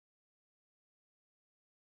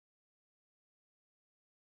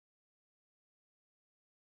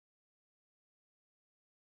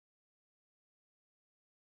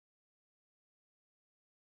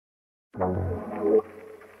My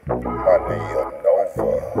Nianova.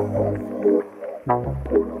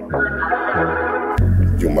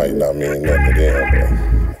 You might not mean nothing to them,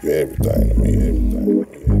 but you're everything to me,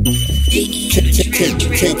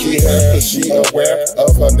 Kinky hair, cause she aware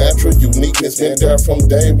of her natural uniqueness. Been there from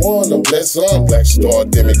day one. A blessed son, black star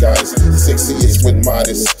demigoddess, sexiest with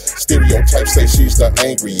modest. Stereotypes say she's the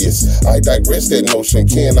angriest. I digress that notion.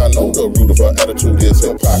 Can I know the root of her attitude is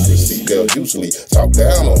hypocrisy? They'll usually talk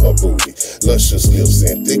down on her booty. Luscious lips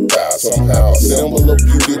and thick thighs, somehow a symbol of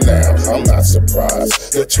beauty now. I'm not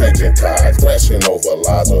surprised. The changing tides, thrashing over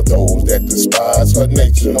lies of those that despise her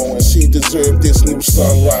nature, knowing she deserved this new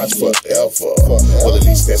sunrise forever. Well, at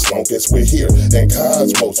least as long as we're here and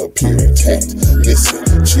cosmos appear intact. Listen,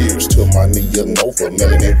 cheers to my Nianova,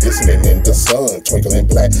 melanin glistening in the sun, twinkling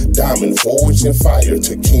black diamond forged in fire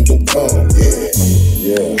to kingdom come.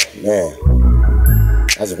 Yeah, man.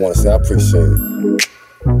 I just want to say I appreciate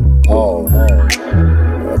all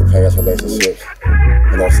the past relationships.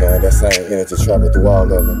 You know what I'm saying? That same energy travel through all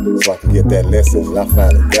of them, so I can get that lesson. And I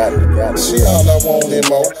finally got it. She all I want and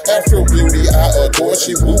more. Afro beauty I adore.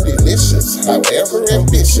 She bootylicious, however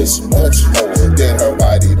ambitious. Much more than her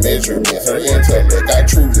body measurement. Her intellect I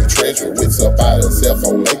truly treasure. Wits about herself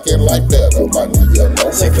on making life better. My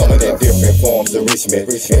Nianova. She coming in different forms to reach me,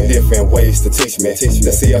 in different ways to teach me.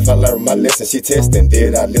 To see if I learned my lesson. She testing,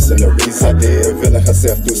 did I listen to reason? I did. Revealing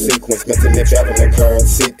herself through sequence, mentally traveling current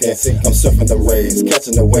seeking. I'm surfing the rays,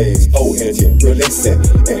 catching the waves, old energy, releasing,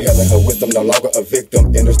 inhaling her wisdom, no longer a victim,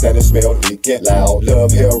 understanding, smell, leaking, loud, love,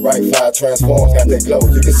 hell right, fire transforms, got that glow,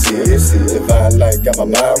 you can see it, divine light, got my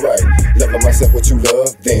mind right, loving myself what you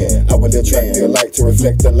love, then I will attract the light to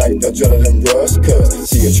reflect the light, the adrenaline rush, cause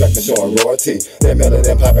she attracting, showing royalty, that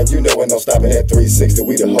melanin popping, you know, and no stopping at 360,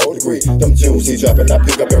 we the whole degree, them jewels she dropping, I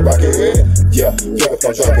pick up and rock it, yeah, drop it,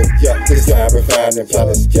 don't drop it, yeah, this time refined and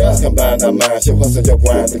flawless, yeah, let's combine our minds, she'll hustle your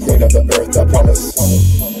grind, the queen of the earth, I promise.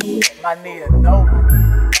 My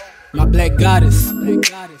Nianova, my black goddess,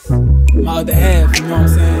 my other half, you know what I'm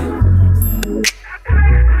saying?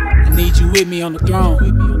 I need you with me on the throne.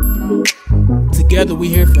 Together we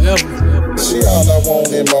here forever. She all I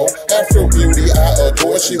want and more. Afro beauty I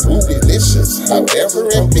adore. She bootylicious, however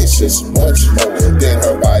ambitious. Much more than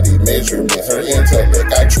her body measurement. Her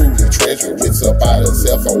intellect I truly treasure. Wits about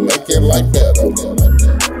herself on making life better.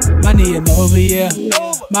 My Nianova, yeah.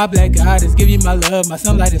 My black goddess, give you my love, my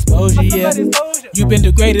sunlight exposure, yeah. You been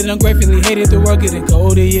degraded, ungratefully hated, the world getting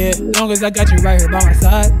colder, yeah. Long as I got you right here by my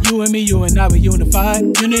side, you and me, you and I, we unified.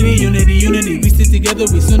 Unity, unity, unity, we sit together,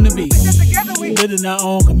 we soon to be. Building our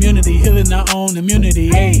own community, healing our own immunity,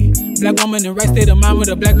 hey. Black woman in right state of mind with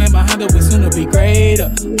a black man behind her, we soon to be greater.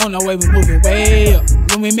 On our way, we moving way up.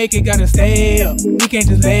 When we make it, gotta stay up. We can't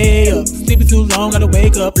just lay up. Sleeping too long, gotta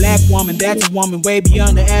wake up. Black woman, that's a woman, way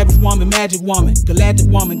beyond the average woman, magic woman, galactic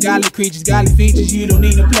woman, godly creatures, godly features. You don't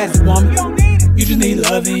need no plastic woman. You just need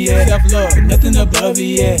loving, yeah. Self-love, nothing above it,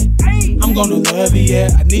 yeah. I'm gonna love it, yeah.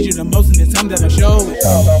 I need you the most in the time that I show it.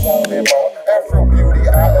 All I want and more. Afro beauty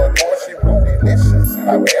I adore. She bootylicious,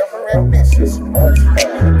 however ambitious. Much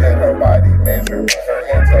more than her body measurement. Her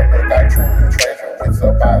intellect I truly treasure. Wits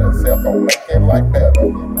about herself on making life better.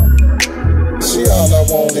 She all I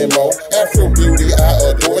want and more. Afro beauty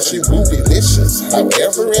I adore. She bootylicious,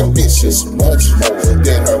 however ambitious. Much more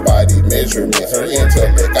than her body measurement. Her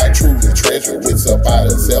intellect I truly treasure. Wits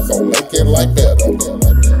about herself on making life better.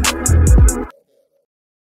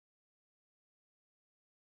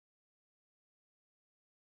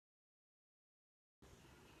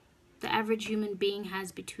 The average human being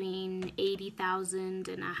has between 80,000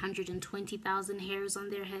 and 120,000 hairs on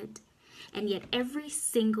their head. And yet every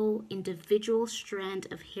single individual strand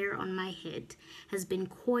of hair on my head has been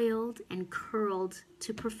coiled and curled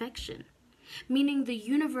to perfection. Meaning the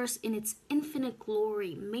universe in its infinite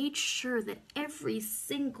glory made sure that every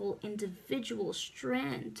single individual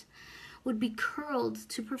strand would be curled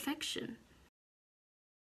to perfection.